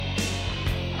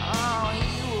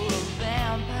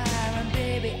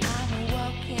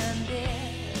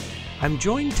I'm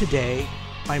joined today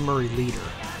by Murray Leader.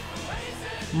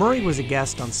 Murray was a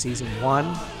guest on Season 1,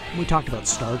 and we talked about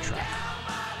Star Trek.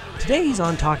 Today he's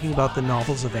on talking about the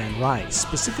novels of Anne Rice,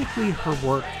 specifically her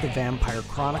work, The Vampire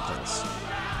Chronicles.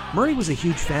 Murray was a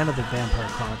huge fan of The Vampire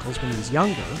Chronicles when he was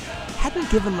younger, hadn't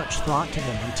given much thought to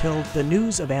them until the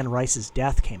news of Anne Rice's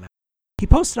death came out. He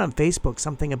posted on Facebook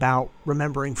something about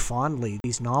remembering fondly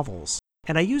these novels,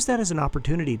 and I used that as an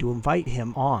opportunity to invite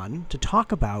him on to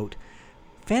talk about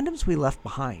fandoms we left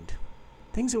behind.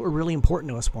 Things that were really important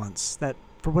to us once, that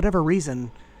for whatever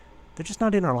reason, they're just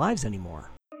not in our lives anymore.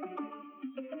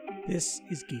 This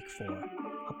is Geek 4,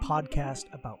 a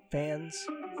podcast about fans,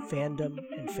 fandom,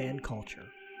 and fan culture.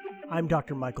 I'm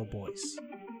Dr. Michael Boyce.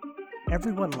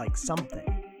 Everyone likes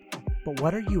something, but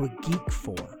what are you a geek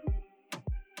for?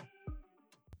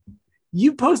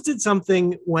 You posted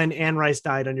something when Anne Rice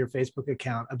died on your Facebook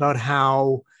account about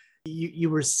how you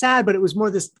were sad, but it was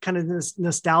more this kind of this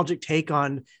nostalgic take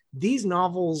on these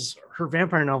novels. Her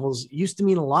vampire novels used to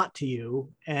mean a lot to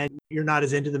you, and you're not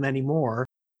as into them anymore.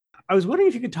 I was wondering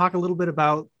if you could talk a little bit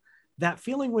about that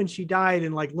feeling when she died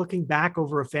and like looking back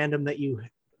over a fandom that you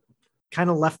kind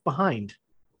of left behind.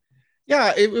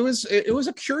 Yeah, it was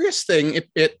a curious thing.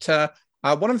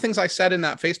 One of the things I said in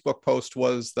that Facebook post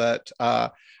was that I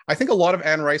think a lot of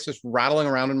Anne Rice is rattling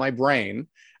around in my brain.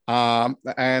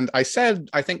 And I said,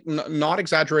 I think not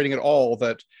exaggerating at all,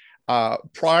 that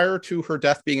prior to her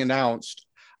death being announced,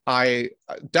 I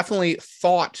definitely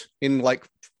thought in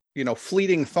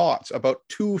fleeting thoughts about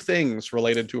two things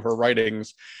related to her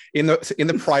writings in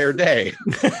the prior day.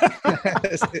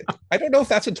 I don't know if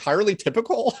that's entirely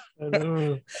typical.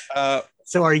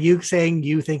 So are you saying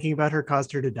you thinking about her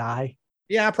caused her to die?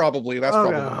 Yeah, probably. That's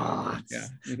probably. Yeah.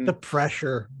 Mm-hmm. The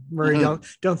pressure. Murray,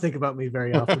 don't think about me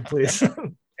very often, please.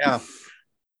 Yeah,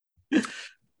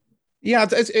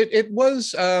 it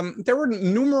was, there were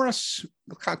numerous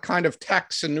kind of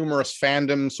texts and numerous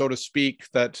fandoms, so to speak,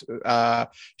 that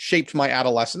shaped my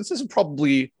adolescence. This is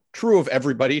probably true of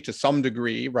everybody to some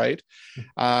degree, right?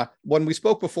 When we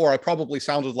spoke before, I probably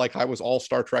sounded like I was all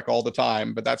Star Trek all the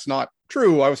time, but that's not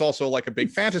true. I was also like a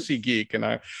big fantasy geek,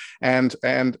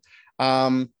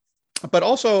 but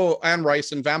also Anne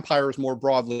Rice and vampires more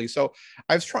broadly. So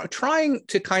I was trying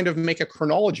to kind of make a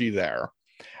chronology there.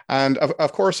 And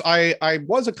of course, I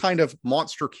was a kind of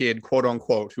monster kid, quote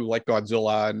unquote, who liked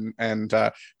Godzilla and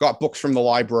got books from the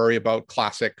library about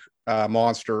classic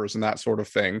monsters and that sort of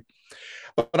thing.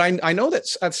 But I know that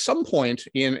at some point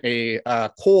in a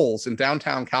Kohl's in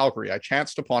downtown Calgary, I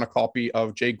chanced upon a copy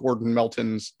of J. Gordon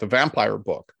Melton's The Vampire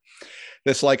book.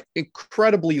 This like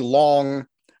incredibly long,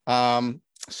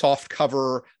 soft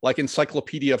cover, like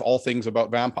encyclopedia of all things about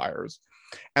vampires.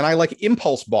 And I like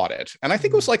impulse bought it. And I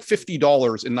think it was like $50 in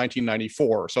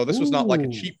 1994. So this was not like a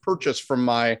cheap purchase from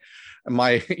my,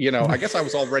 I guess I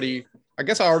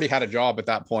already had a job at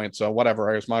that point. So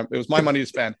whatever, it was my money to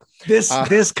spend.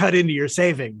 This cut into your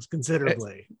savings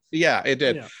considerably. It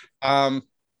did. Yeah.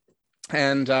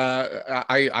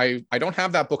 I don't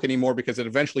have that book anymore because it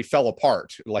eventually fell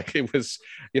apart. Like it was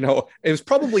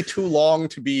probably too long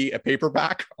to be a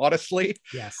paperback, honestly.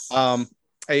 Yes.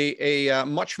 A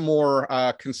much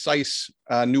more concise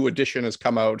new edition has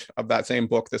come out of that same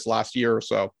book this last year or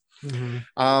so.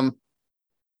 Mm-hmm.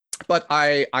 But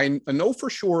I know for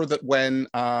sure that when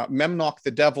Memnoch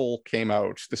the Devil came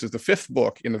out, this is the fifth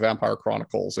book in the Vampire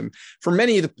Chronicles, and for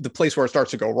many, the place where it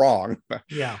starts to go wrong.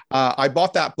 Yeah. I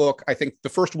bought that book, I think, the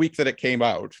first week that it came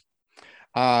out.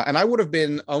 And I would have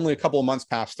been only a couple of months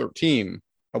past 13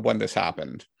 when this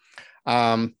happened.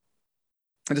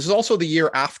 And this is also the year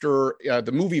after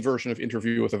the movie version of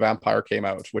Interview with a Vampire came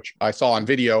out, which I saw on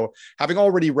video, having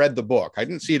already read the book. I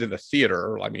didn't see it in the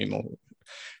theater. I mean,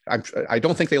 I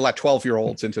don't think they let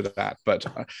 12-year-olds into that, but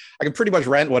I could pretty much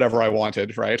rent whatever I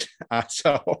wanted, right?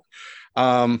 So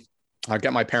I'd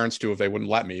get my parents to if they wouldn't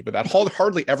let me, but that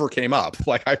hardly ever came up.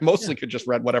 Like I mostly could just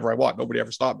rent whatever I want. Nobody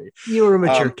ever stopped me. You were a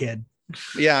mature kid.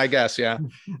 Yeah, I guess. Yeah.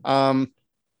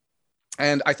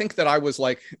 And I think that I was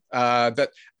like that.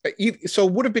 So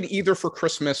it would have been either for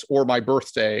Christmas or my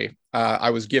birthday. I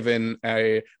was given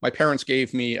my parents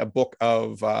gave me a book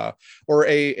of, or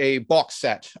a box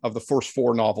set of the first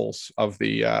four novels of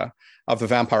the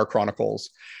Vampire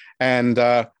Chronicles. And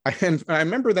I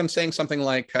remember them saying something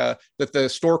like that the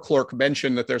store clerk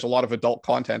mentioned that there's a lot of adult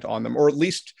content on them, or at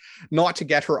least not to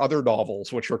get her other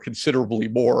novels, which are considerably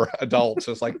more adult.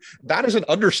 So it's like, that is an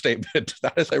understatement.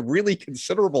 That is a really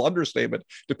considerable understatement,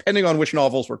 depending on which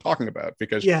novels we're talking about,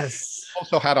 because yes, she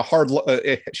also had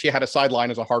she had a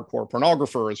sideline as a hardcore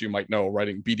pornographer, as you might know,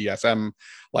 writing BDSM.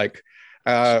 Like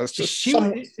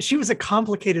she was a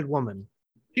complicated woman.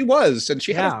 She was, and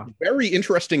she had Yeah. a very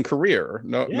interesting career.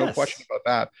 No Yes. question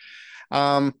about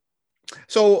that.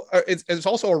 So it's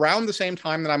also around the same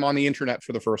time that I'm on the internet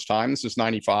for the first time. This is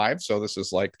 95. So this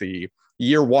is like the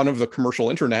year one of the commercial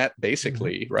internet,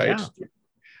 basically, right?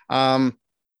 Yeah.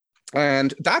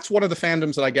 And that's one of the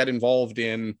fandoms that I get involved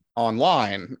in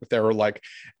online. There are like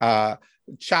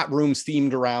chat rooms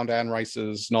themed around Anne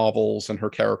Rice's novels and her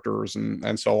characters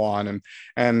and so on.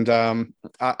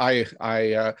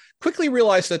 I quickly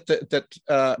realized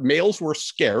that males were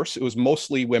scarce. It was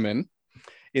mostly women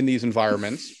in these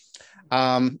environments.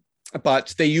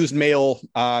 But they used male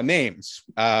names,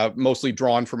 mostly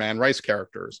drawn from Anne Rice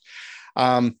characters,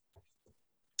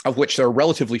 of which there are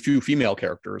relatively few female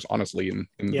characters, honestly, in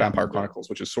Vampire Chronicles,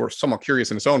 which is sort of somewhat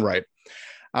curious in its own right.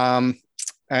 I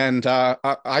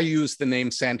use the name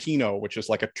Santino, which is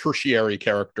like a tertiary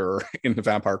character in the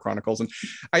Vampire Chronicles. And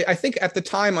I think at the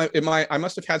time, I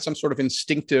must have had some sort of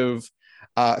instinctive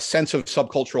sense of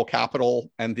subcultural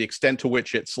capital and the extent to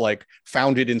which it's like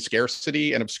founded in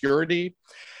scarcity and obscurity,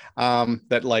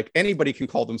 that like anybody can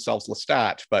call themselves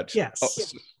Lestat, but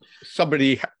yes.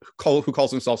 Somebody who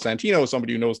calls himself Santino is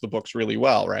somebody who knows the books really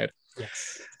well, right?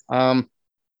 Yes.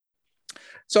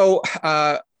 So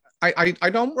I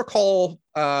don't recall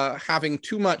having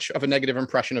too much of a negative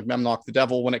impression of Memnoch the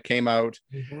Devil when it came out,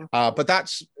 but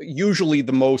that's usually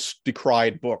the most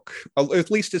decried book.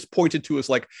 At least it's pointed to as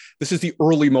like, this is the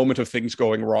early moment of things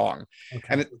going wrong. Okay.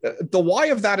 And the why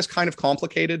of that is kind of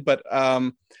complicated, but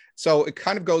so it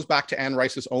kind of goes back to Anne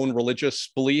Rice's own religious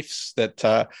beliefs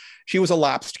that she was a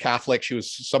lapsed Catholic. She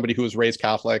was somebody who was raised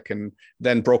Catholic and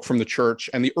then broke from the church.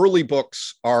 And the early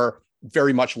books are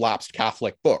very much lapsed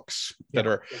Catholic books that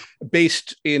are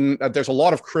based in, there's a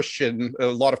lot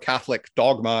of Catholic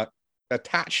dogma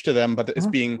attached to them, but it's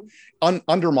being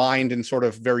undermined in sort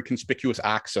of very conspicuous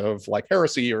acts of like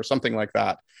heresy or something like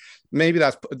that. Maybe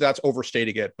that's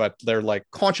overstating it, but they're like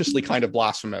consciously kind of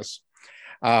blasphemous.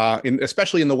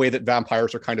 Especially in the way that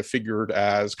vampires are kind of figured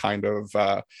as kind of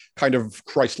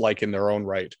Christ-like in their own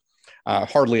right.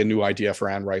 Hardly a new idea for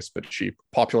Anne Rice, but she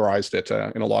popularized it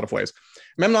in a lot of ways.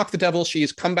 Memnoch the Devil,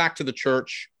 she's come back to the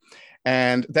church,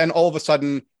 and then all of a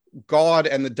sudden, God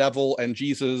and the devil and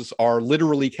Jesus are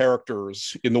literally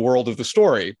characters in the world of the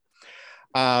story.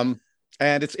 And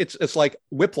it's like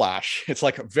whiplash. It's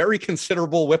like a very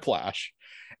considerable whiplash.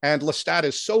 And Lestat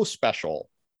is so special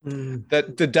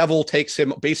that the devil takes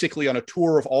him basically on a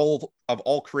tour of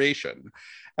all creation.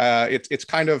 It's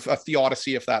kind of a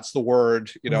theodicy, if that's the word.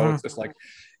 You know, it's just like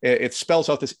it spells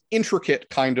out this intricate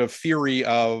kind of theory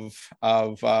of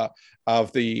the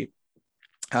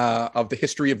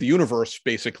history of the universe,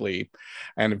 basically,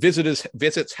 and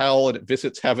visits hell and it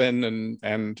visits heaven,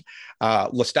 and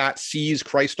Lestat sees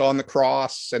Christ on the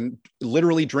cross and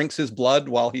literally drinks his blood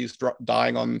while he's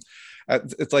dying on.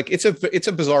 It's like it's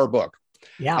a bizarre book.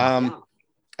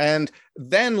 And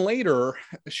then later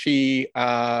she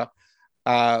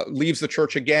leaves the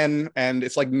church again, and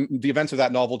it's like the events of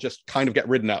that novel just kind of get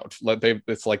written out.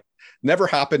 It's like never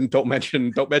happened. Don't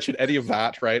mention any of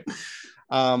that, right?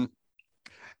 And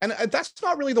that's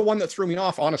not really the one that threw me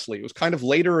off, honestly. It was kind of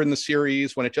later in the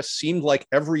series when it just seemed like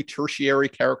every tertiary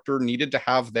character needed to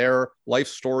have their life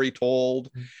story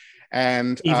told,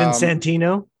 and even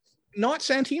Santino. Not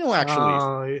Santino,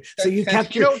 actually. So you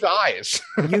kept dies.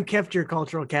 You kept your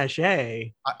cultural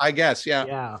cachet. I guess,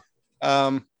 yeah.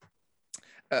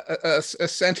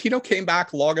 Santino came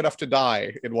back long enough to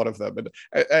die in one of them,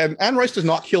 and Anne Rice does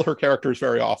not kill her characters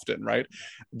very often, right?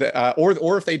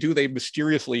 Or if they do, they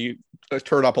mysteriously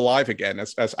turn up alive again,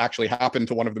 as actually happened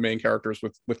to one of the main characters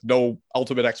with no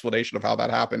ultimate explanation of how that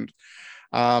happened.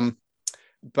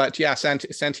 But yeah,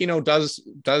 Santino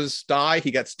does die. He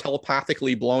gets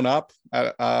telepathically blown up,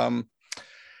 and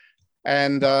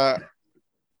I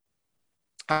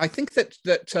think that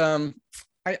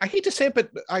I hate to say it,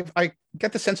 but I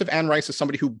get the sense of Anne Rice as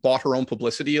somebody who bought her own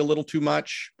publicity a little too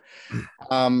much,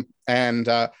 and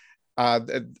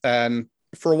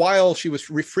for a while she was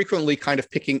frequently kind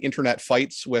of picking internet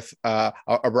fights with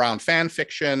around fan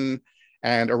fiction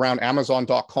and around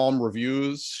Amazon.com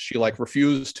reviews. She like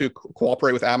refused to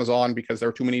cooperate with Amazon because there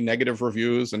are too many negative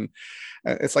reviews. And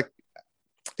it's like,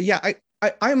 yeah,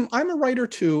 I'm a writer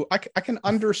too. I can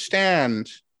understand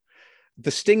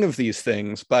the sting of these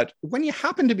things, but when you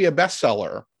happen to be a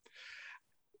bestseller,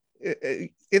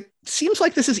 it seems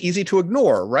like this is easy to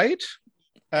ignore, right?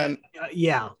 And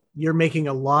yeah, you're making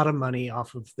a lot of money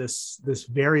off of this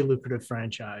very lucrative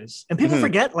franchise, and people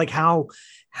forget like how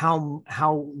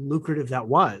lucrative that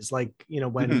was. Like, you know,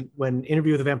 when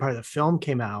Interview with the Vampire, the film,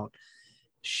 came out,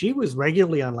 she was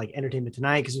regularly on like Entertainment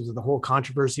Tonight because it was the whole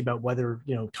controversy about whether,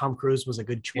 Tom Cruise was a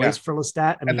good choice for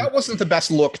Lestat. And that wasn't the best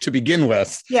look to begin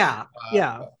with. Yeah.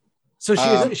 So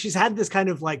she's had this kind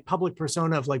of like public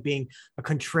persona of like being a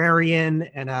contrarian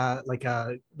and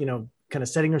kind of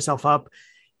setting herself up,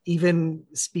 even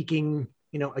speaking,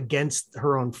 against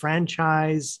her own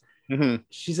franchise. Mm-hmm.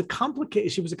 She was a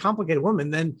complicated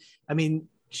woman. Then, I mean,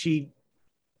 she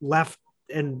left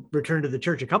and returned to the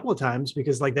church a couple of times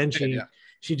because like then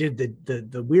she did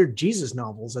the weird Jesus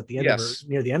novels at the end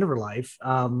near the end of her life.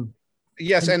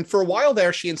 Yes, and for a while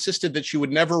there, she insisted that she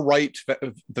would never write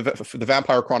the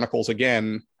Vampire Chronicles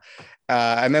again.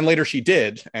 And then later she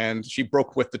did, and she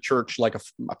broke with the church like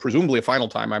presumably a final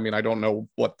time. I mean, I don't know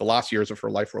what the last years of her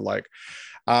life were like.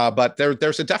 But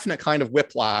there's a definite kind of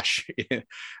whiplash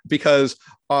because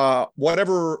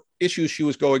whatever issues she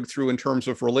was going through in terms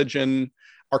of religion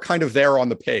are kind of there on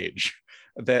the page.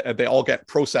 They all get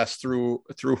processed through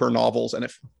her novels, and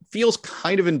it feels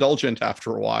kind of indulgent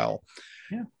after a while.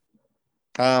 Yeah.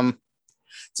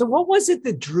 So what was it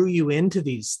that drew you into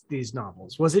these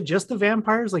novels? Was it just the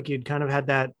vampires? Like you'd kind of had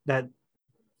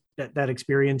that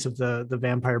experience of the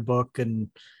vampire book and.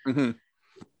 Mm-hmm.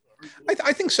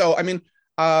 I think so. I mean,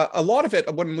 a lot of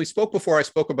it, when we spoke before, I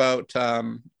spoke about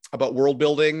world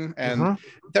building, and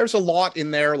there's a lot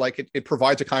in there. Like it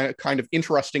provides a kind of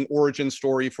interesting origin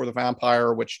story for the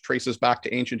vampire, which traces back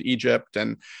to ancient Egypt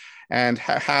and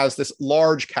has this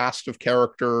large cast of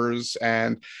characters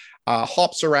and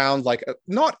hops around. Like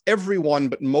not everyone,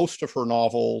 but most of her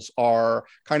novels are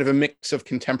kind of a mix of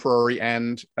contemporary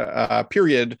and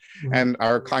period, and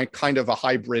are kind of a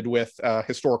hybrid with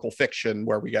historical fiction,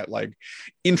 where we get like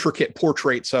intricate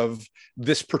portraits of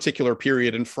this particular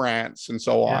period in France and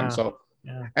so on. So,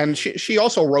 and she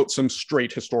also wrote some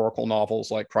straight historical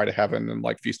novels like Cry to Heaven and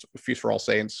like Feast for All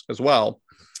Saints as well,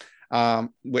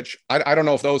 which I don't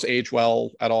know if those age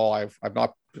well at all. I've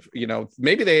not.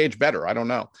 Maybe they age better. I don't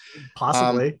know.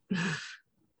 Possibly.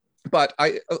 But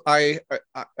I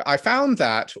found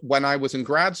that when I was in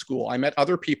grad school, I met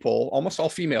other people, almost all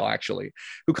female actually,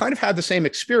 who kind of had the same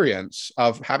experience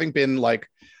of having been like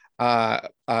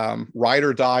ride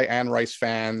or die Anne Rice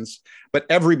fans, but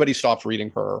everybody stopped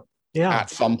reading her at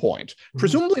some point.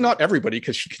 Presumably not everybody,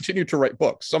 because she continued to write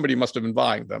books. Somebody must have been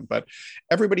buying them, but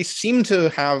everybody seemed to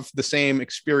have the same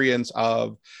experience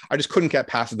of, I just couldn't get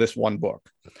past this one book.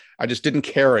 I just didn't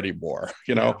care anymore,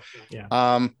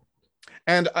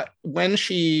 And when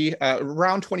she,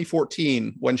 around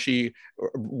 2014, when she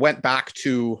went back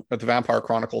to the Vampire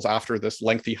Chronicles after this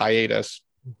lengthy hiatus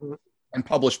and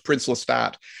published Prince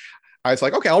Lestat, I was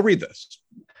like, okay, I'll read this.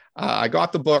 I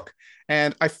got the book.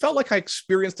 And I felt like I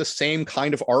experienced the same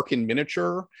kind of arc in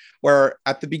miniature, where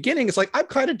at the beginning, it's like, I'm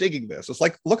kind of digging this. It's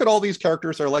like, look at all these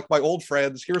characters. They're like my old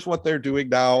friends. Here's what they're doing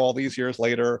now, all these years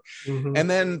later. And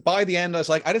then by the end, I was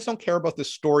like, I just don't care about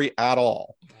this story at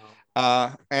all.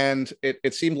 And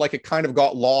it seemed like it kind of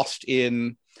got lost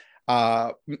in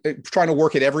trying to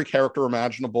work at every character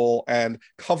imaginable and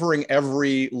covering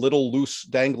every little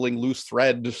dangling loose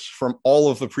thread from all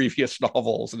of the previous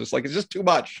novels. And it's like, it's just too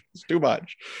much. It's too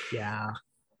much. Yeah.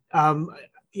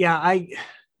 I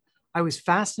was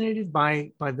fascinated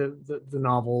by the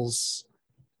novels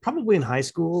probably in high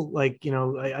school. Like,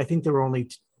 I think there were only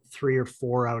 3 or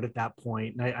 4 out at that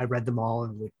point. And I read them all,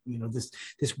 and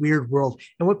this weird world.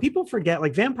 And what people forget,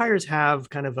 like vampires have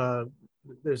kind of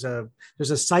there's a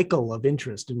cycle of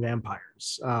interest in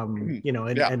vampires, and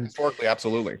historically,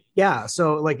 absolutely. Yeah.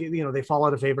 So like, they fall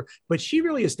out of favor, but she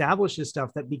really establishes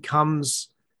stuff that becomes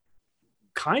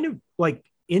kind of like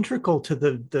integral to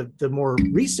the more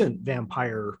recent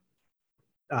vampire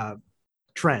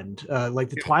trend, like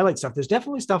the Twilight stuff. There's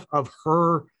definitely stuff of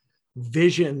her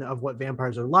vision of what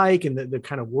vampires are like and the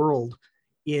kind of world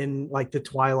in like the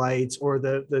Twilights or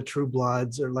the True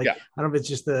Bloods, or like, I don't know if it's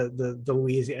just the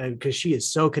Louisiana, because she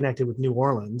is so connected with New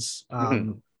Orleans.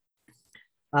 I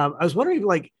was wondering,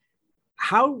 like,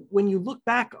 how, when you look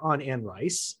back on Anne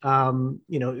Rice,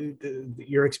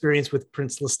 your experience with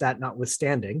Prince Lestat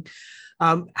notwithstanding,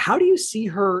 how do you see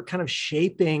her kind of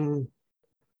shaping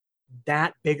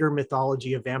that bigger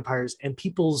mythology of vampires and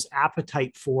people's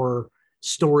appetite for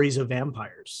stories of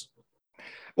vampires?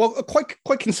 Well,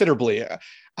 quite considerably,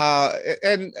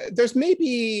 and there's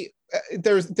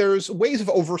ways of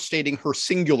overstating her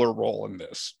singular role in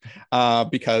this,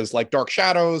 because like Dark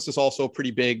Shadows is also a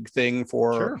pretty big thing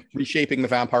for reshaping the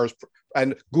vampires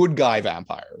and good guy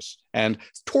vampires and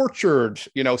tortured,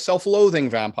 self-loathing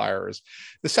vampires.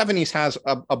 The 70s has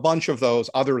a bunch of those,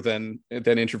 other than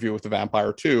Interview with the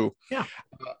Vampire too. Yeah,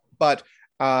 but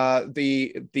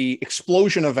the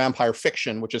explosion of vampire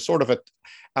fiction, which is sort of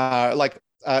like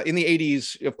in the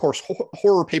 80s, of course,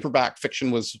 horror paperback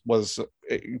fiction was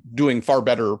doing far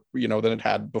better, than it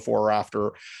had before or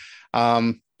after.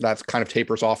 That kind of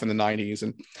tapers off in the 90s.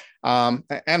 And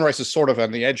Anne Rice is sort of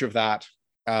on the edge of that,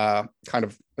 kind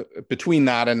of between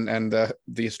that and the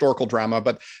historical drama.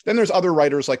 But then there's other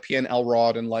writers like P.N.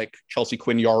 Elrod and like Chelsea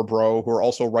Quinn Yarbrough, who are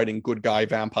also writing good guy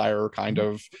vampire kind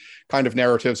of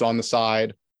narratives on the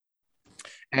side.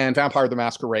 And Vampire the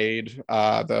Masquerade,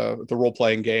 the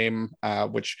role-playing game,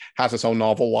 which has its own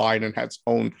novel line and has its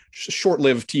own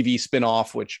short-lived TV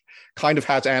spin-off, which kind of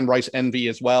has Anne Rice envy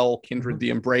as well, Kindred the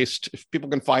Embraced. If people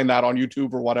can find that on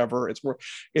YouTube or whatever,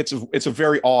 it's a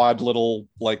very odd little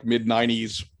like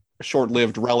mid-90s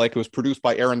short-lived relic. It was produced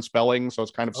by Aaron Spelling, so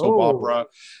it's kind of soap opera.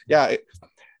 Yeah,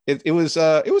 it was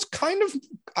kind of,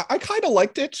 I kind of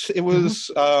liked it. It was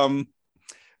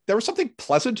there was something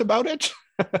pleasant about it.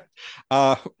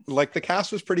 Like the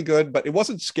cast was pretty good, but it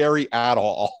wasn't scary at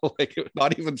all, like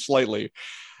not even slightly.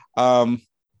 And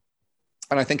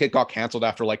I think it got canceled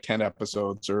after like 10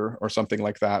 episodes or something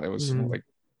like that. It was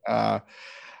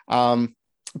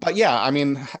but yeah, I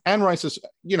mean, Anne Rice is,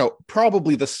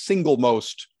 probably the single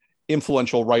most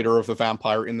influential writer of the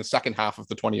vampire in the second half of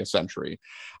the 20th century.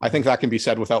 I think that can be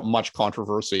said without much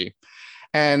controversy.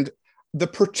 And the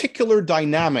particular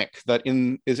dynamic that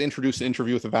is introduced in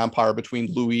Interview with the Vampire between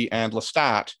Louis and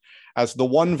Lestat as the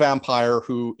one vampire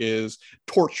who is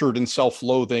tortured and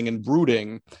self-loathing and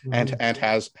brooding and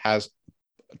has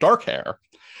dark hair,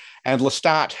 and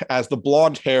Lestat as the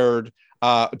blonde-haired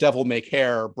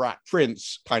devil-may-care brat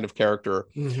prince kind of character.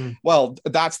 Well,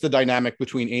 that's the dynamic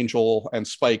between Angel and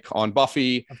Spike on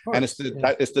Buffy, and it's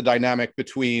the dynamic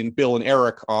between Bill and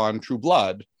Eric on True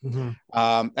Blood.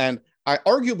 And I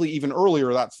arguably even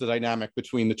earlier, that's the dynamic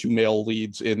between the two male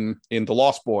leads in The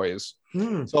Lost Boys.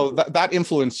 So that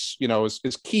influence,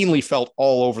 is keenly felt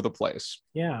all over the place.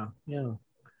 Yeah.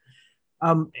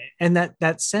 And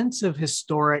that sense of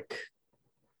historic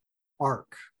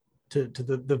arc to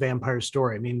the vampire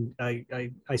story. I mean,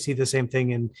 I see the same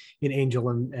thing in Angel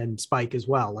and Spike as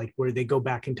well, like where they go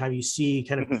back in time, you see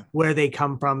kind of where they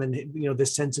come from, and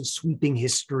this sense of sweeping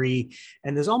history,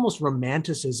 and there's almost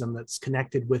romanticism that's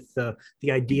connected with the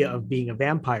idea of being a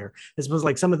vampire. I suppose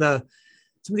like some of the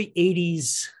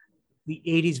 80s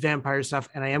vampire stuff,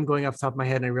 and I am going off the top of my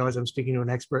head and I realize I'm speaking to an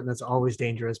expert and that's always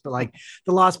dangerous, but like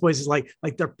the Lost Boys is like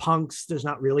they're punks, there's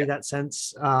not really that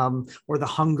sense, or The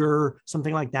Hunger,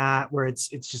 something like that, where it's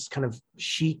just kind of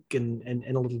chic and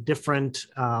a little different,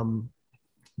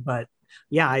 but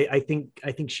yeah, I think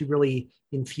she really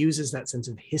infuses that sense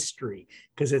of history,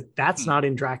 because that's not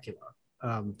in Dracula,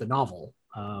 the novel,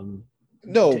 to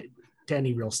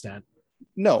any real extent.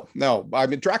 No. I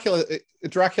mean, Dracula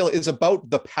is about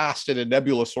the past in a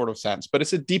nebulous sort of sense, but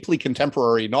it's a deeply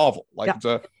contemporary novel. Like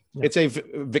it's a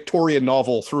Victorian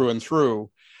novel through and through.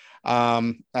 I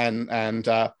mean,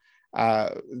 a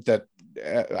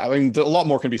lot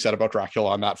more can be said about Dracula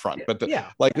on that front, but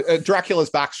Dracula's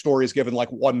backstory is given like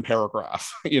one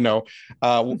paragraph. We're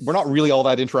not really all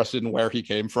that interested in where he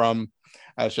came from.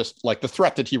 It's just like the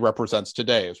threat that he represents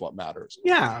today is what matters.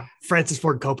 Yeah, Francis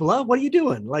Ford Coppola, what are you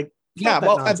doing? Like,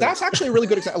 and that's actually a really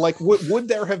good example. Like, would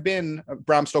there have been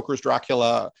Bram Stoker's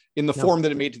Dracula in the form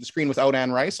that it made to the screen without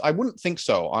Anne Rice? I wouldn't think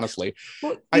so, honestly.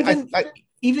 Well,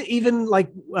 even like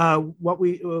what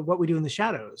we do in the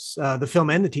shadows, the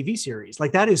film and the TV series,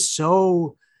 like that is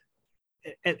so.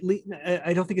 At least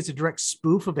I don't think it's a direct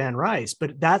spoof of Anne Rice,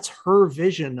 but that's her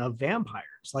vision of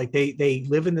vampires. Like they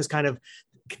live in this kind of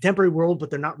contemporary world, but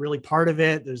they're not really part of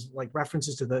it. There's like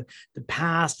references to the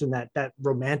past and that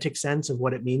romantic sense of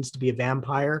what it means to be a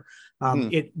vampire.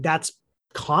 That's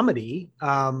comedy,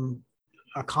 a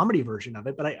comedy version of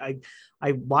it. But I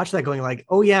watched that going like,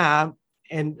 oh yeah.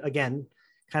 And again,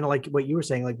 kind of like what you were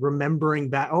saying, like remembering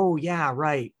back, oh yeah,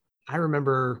 right. I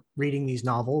remember reading these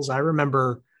novels. I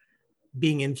remember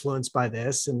being influenced by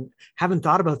this, and haven't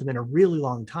thought about them in a really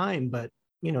long time, but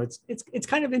it's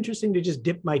kind of interesting to just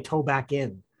dip my toe back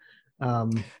in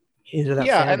into that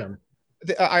fandom.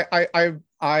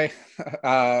 I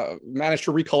managed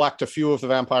to recollect a few of the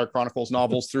Vampire Chronicles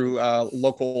novels through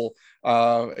local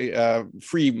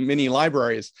free mini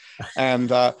libraries, and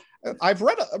I've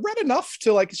read enough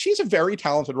to like. She's a very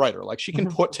talented writer. Like she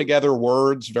can put together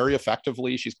words very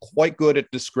effectively. She's quite good at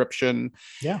description.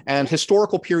 Yeah, and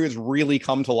historical periods really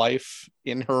come to life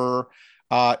in her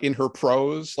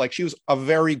prose. Like she was a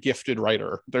very gifted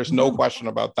writer. There's no question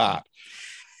about that.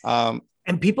 And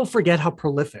people forget how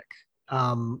prolific,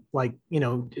 setting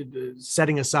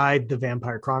aside the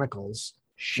Vampire Chronicles,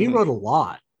 she wrote a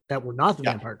lot. that were not the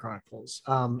Vampire Chronicles.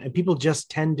 And people just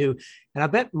tend to, and I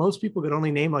bet most people could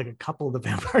only name like a couple of the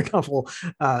Vampire Couple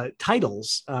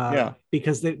titles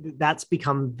because that's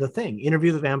become the thing.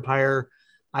 Interview the Vampire.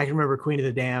 I can remember Queen of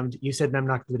the Damned. You said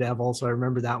Memnoch the Devil, so I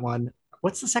remember that one.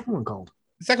 What's the second one called?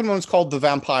 The second one's called The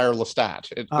Vampire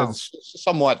Lestat. It's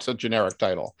somewhat a generic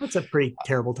title. That's a pretty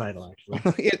terrible title,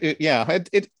 actually.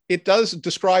 It does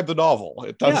describe the novel.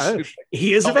 It does. Yeah,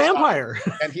 he is a vampire,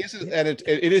 and it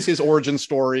is his origin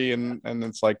story, and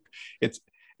it's like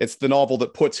it's the novel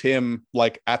that puts him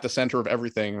like at the center of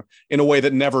everything in a way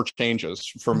that never changes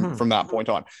from that point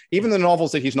on. Even the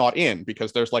novels that he's not in,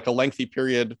 because there's like a lengthy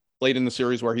period late in the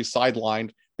series where he's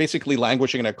sidelined, basically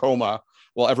languishing in a coma,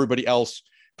 while everybody else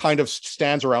kind of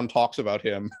stands around and talks about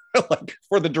him like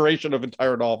for the duration of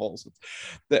entire novels.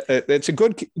 It's a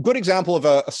good example of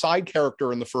a side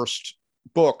character in the first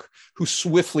book who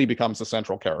swiftly becomes the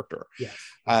central character. Yes.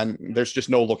 And there's just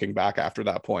no looking back after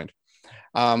that point.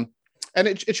 And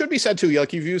it should be said too,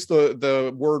 like you've used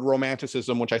the word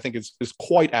romanticism, which I think is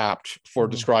quite apt for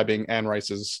describing Anne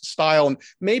Rice's style. And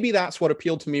maybe that's what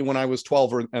appealed to me when I was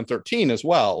 12 and 13 as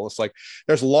well. It's like,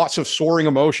 there's lots of soaring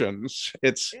emotions.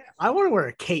 I want to wear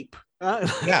a cape.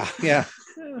 Yeah.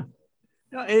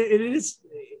 No,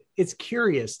 it's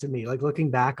curious to me, like looking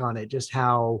back on it, just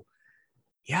how,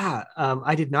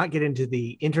 I did not get into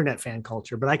the internet fan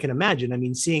culture, but I can imagine, I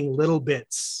mean, seeing little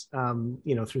bits,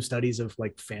 through studies of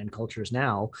like fan cultures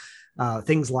now,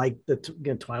 things like the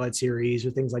Twilight series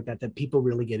or things like that people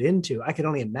really get into. I could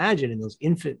only imagine in those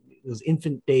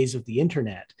infant days of the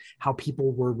internet, how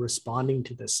people were responding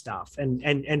to this stuff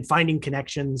and finding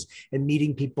connections and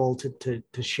meeting people to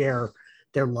share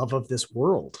their love of this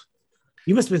world.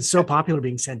 You must have been so popular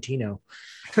being Santino.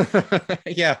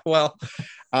 Yeah, well,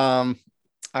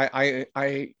 I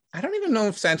don't even know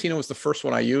if Santino was the first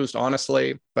one I used,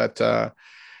 honestly, but the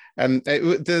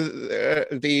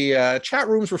chat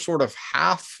rooms were sort of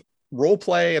half role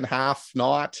play and half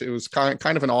not. It was kind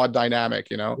of an odd dynamic,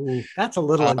 you know. Ooh, that's a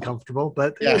little uncomfortable,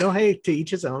 but hey, to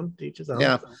each his own.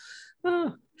 Yeah.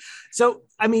 So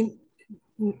I mean,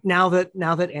 now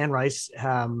that Anne Rice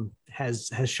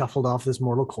has shuffled off this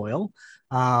mortal coil,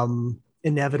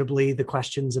 inevitably the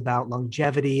questions about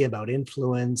longevity, about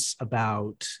influence,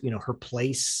 about her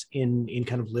place in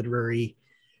kind of literary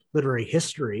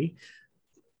history.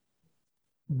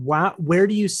 Where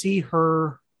do you see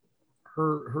her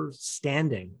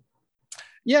standing?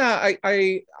 Yeah,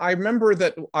 I remember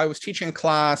that I was teaching a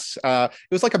class. It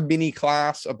was like a mini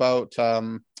class about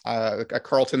at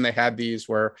Carleton. They had these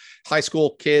where high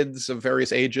school kids of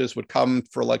various ages would come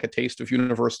for like a taste of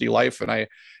university life, and I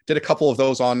did a couple of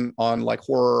those on like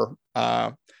horror,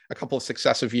 a couple of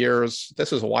successive years.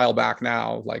 This is a while back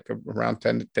now, like around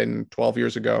 10, 12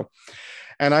 years ago.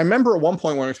 And I remember at one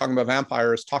point when we were talking about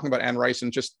vampires, talking about Anne Rice,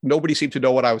 and just nobody seemed to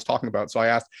know what I was talking about. So I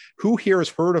asked, who here has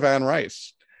heard of Anne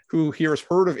Rice? Who here has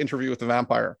heard of Interview with the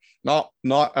Vampire? Not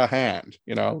a hand,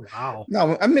 Oh, wow.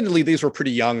 Now, admittedly, these were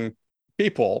pretty young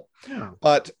people,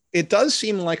 but it does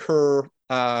seem like her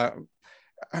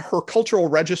cultural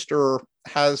register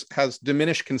has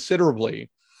diminished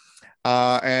considerably.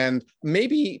 And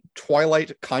maybe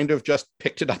Twilight kind of just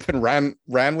picked it up and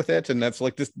ran with it, and that's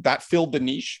like that filled the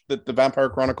niche that the Vampire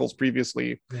Chronicles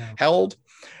previously held.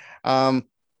 I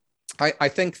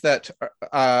think that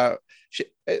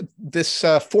this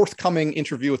forthcoming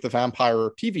Interview with the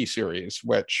Vampire TV series,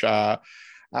 which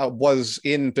was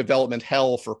in development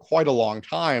hell for quite a long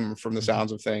time from the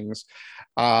sounds of things,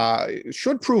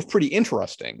 should prove pretty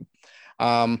interesting.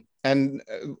 And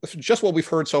just what we've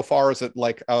heard so far is that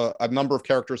like a number of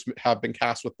characters have been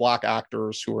cast with Black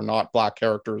actors who are not Black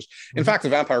characters. In fact, the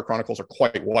Vampire Chronicles are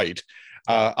quite white.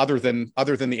 Other than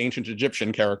the ancient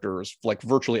Egyptian characters, like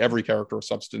virtually every character of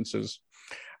substance is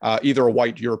either a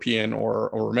white European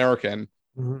or American.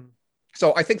 Mm-hmm.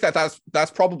 So I think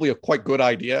that's probably a quite good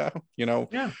idea,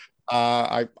 Yeah.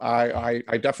 I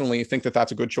definitely think that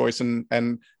that's a good choice,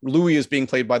 and Louis is being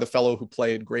played by the fellow who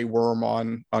played Grey Worm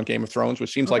on Game of Thrones,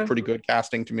 which seems like pretty good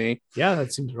casting to me. Yeah,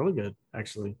 that seems really good,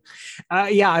 actually.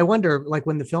 I wonder, like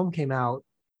when the film came out,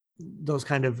 those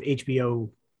kind of HBO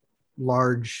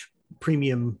large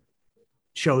premium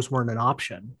shows weren't an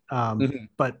option,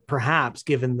 but perhaps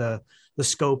given the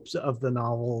scopes of the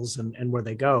novels and where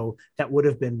they go, that would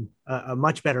have been a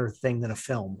much better thing than a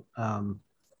film.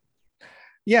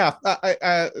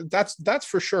 That's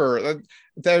for sure.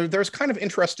 There's kind of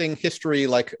interesting history,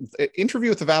 like Interview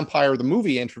with the Vampire, the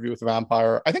movie Interview with the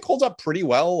Vampire, I think holds up pretty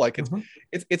well. Like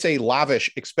it's a lavish,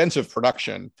 expensive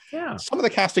production. Yeah. Some of the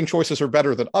casting choices are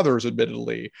better than others,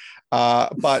 admittedly.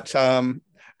 But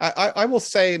I will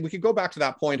say we could go back to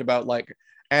that point about like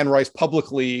Anne Rice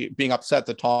publicly being upset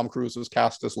that Tom Cruise was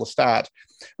cast as Lestat.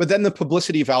 But then the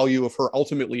publicity value of her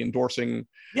ultimately endorsing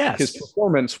his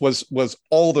performance was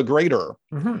all the greater.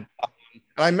 Mm-hmm. And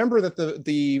I remember that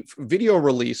the video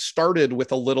release started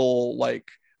with a little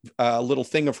little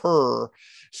thing of her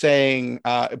saying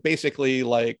basically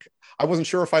like, I wasn't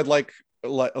sure if I'd like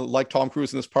Tom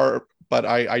Cruise in this part, but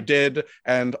I did.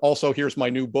 And also here's my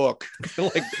new book.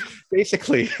 Like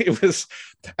basically it was,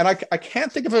 and I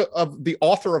can't think of the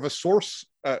author of a source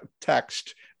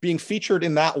text being featured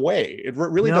in that way. It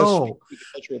really does speak to the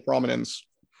cultural prominence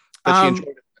that she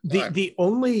enjoyed. The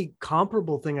only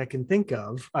comparable thing I can think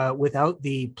of without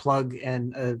the plug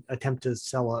and attempt to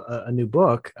sell a new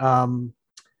book,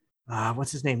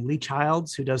 what's his name? Lee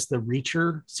Childs, who does the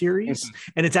Reacher series.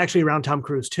 Mm-hmm. And it's actually around Tom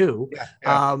Cruise too.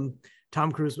 Yeah.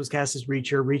 Tom Cruise was cast as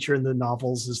Reacher. Reacher in the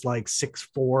novels is like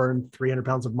 6'4" and 300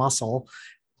 pounds of muscle.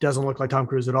 Doesn't look like Tom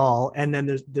Cruise at all. And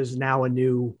then there's now a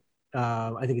new,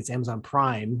 I think it's Amazon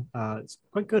Prime. It's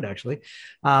quite good actually.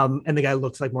 And the guy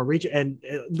looks like more Reacher. And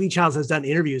Lee Childs has done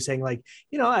interviews saying like,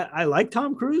 I like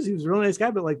Tom Cruise. He was a really nice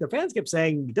guy, but like the fans kept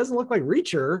saying he doesn't look like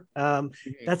Reacher.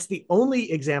 That's the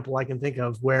only example I can think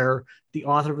of where the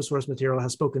author of a source material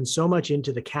has spoken so much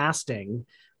into the casting.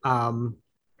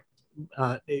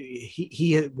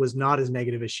 He was not as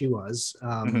negative as she was.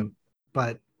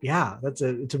 But yeah, it's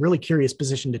a really curious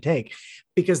position to take,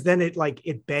 because then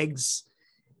it begs,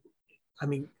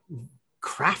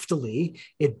 craftily,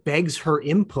 it begs her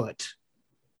input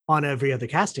on every other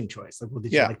casting choice. Like, well,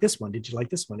 did you like this one? Did you like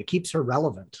this one? It keeps her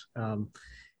relevant.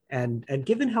 And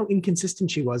given how inconsistent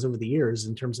she was over the years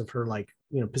in terms of her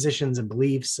positions and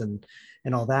beliefs and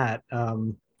all that,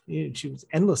 she was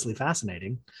endlessly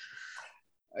fascinating.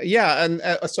 Yeah, and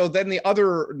so then the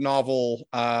other novel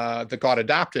that got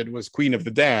adapted was Queen of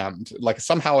the Damned. Like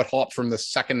somehow it hopped from the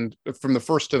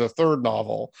first to the third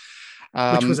novel,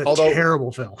 which was a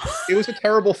terrible film. It was a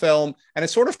terrible film, and it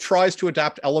sort of tries to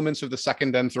adapt elements of the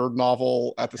second and third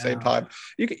novel at the same time.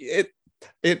 It's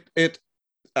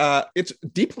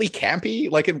deeply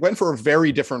campy. Like it went for a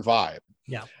very different vibe.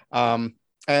 Yeah.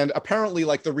 And apparently,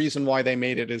 like the reason why they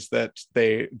made it is that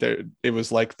it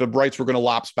was like the rights were going to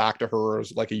lapse back to her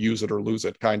as like a use it or lose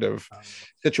it kind of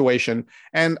situation.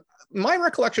 And my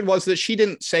recollection was that she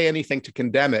didn't say anything to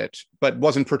condemn it, but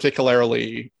wasn't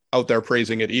particularly out there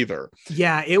praising it either.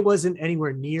 Yeah, it wasn't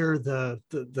anywhere near the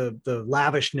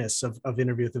lavishness of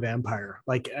Interview with the Vampire.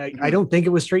 Like I don't think it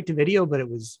was straight to video, but it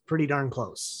was pretty darn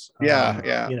close.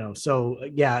 So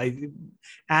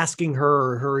asking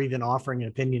her or her even offering an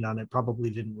opinion on it probably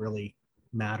didn't really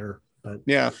matter. But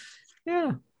yeah.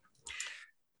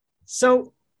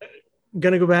 So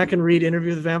gonna go back and read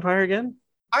Interview with the Vampire again?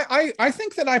 I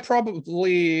think that I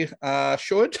probably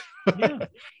should. Yeah.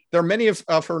 There are many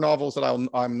of her novels that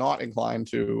I'm not inclined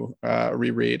to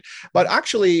reread. But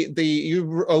actually,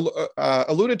 you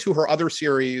alluded to her other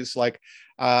series, like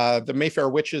the Mayfair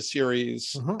Witches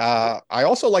series. I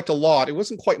also liked a lot. It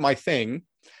wasn't quite my thing,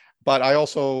 but I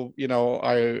also,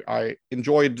 I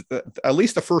enjoyed at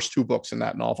least the first two books in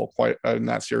that novel, in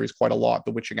that series, quite a lot.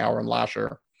 The Witching Hour and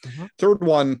Lasher. Third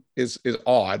one is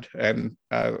odd, and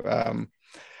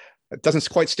it doesn't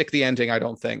quite stick the ending, I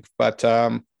don't think. But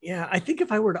I think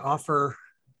if I were to offer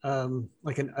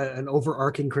like an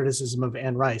overarching criticism of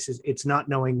Anne Rice, it's not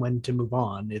knowing when to move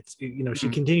on. It's she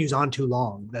continues on too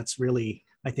long. That's really,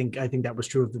 I think that was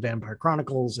true of the Vampire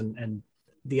Chronicles and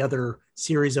the other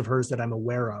series of hers that I'm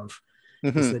aware of,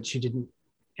 is that she didn't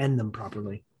end them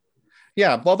properly.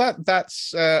 Yeah, well,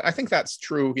 that's I think that's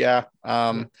true. Yeah,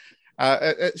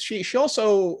 she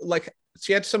also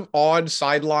she had some odd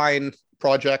sideline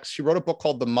projects. She wrote a book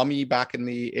called The Mummy back in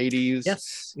the 80s.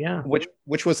 Yes, yeah.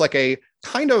 Which was like a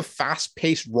kind of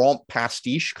fast-paced romp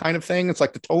pastiche kind of thing. It's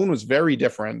like the tone was very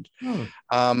different.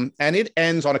 And it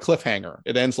ends on a cliffhanger.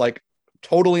 It ends like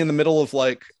totally in the middle of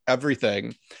like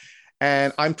everything.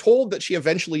 And I'm told that she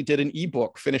eventually did an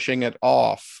ebook finishing it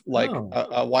off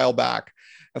a while back.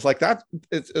 It's like that.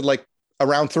 It's like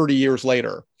around 30 years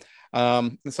later.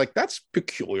 It's like, that's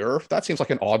peculiar. That seems like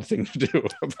an odd thing to do.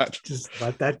 But just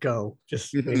let that go.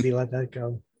 Just maybe let that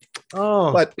go.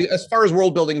 But as far as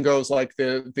world building goes, like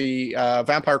the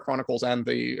Vampire Chronicles and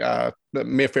the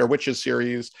Mayfair Witches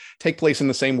series take place in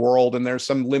the same world, and there's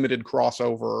some limited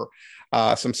crossover,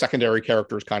 some secondary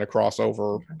characters kind of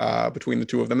crossover between the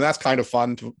two of them. And that's kind of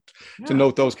fun to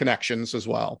note those connections as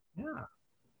well. Yeah.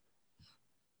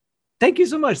 Thank you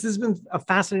so much. This has been a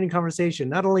fascinating conversation,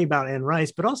 not only about Anne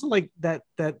Rice, but also like that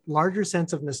larger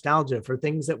sense of nostalgia for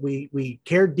things that we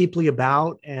cared deeply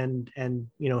about and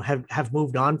have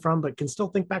moved on from, but can still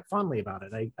think back fondly about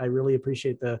it. I really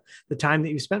appreciate the time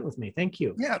that you spent with me. Thank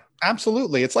you. Yeah,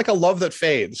 absolutely. It's like a love that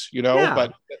fades,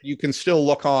 but you can still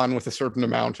look on with a certain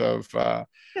amount of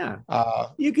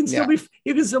you can still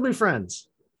be friends.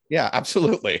 Yeah,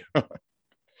 absolutely.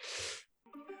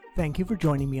 Thank you for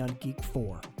joining me on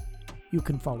Geek4. You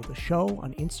can follow the show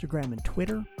on Instagram and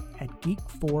Twitter at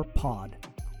Geek4Pod,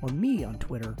 or me on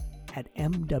Twitter at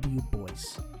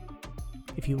MWBoyce.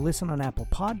 If you listen on Apple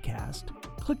Podcast,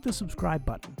 click the subscribe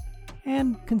button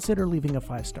and consider leaving a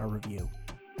 5-star review.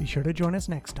 Be sure to join us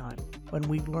next time when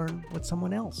we learn what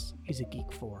someone else is a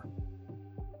geek for.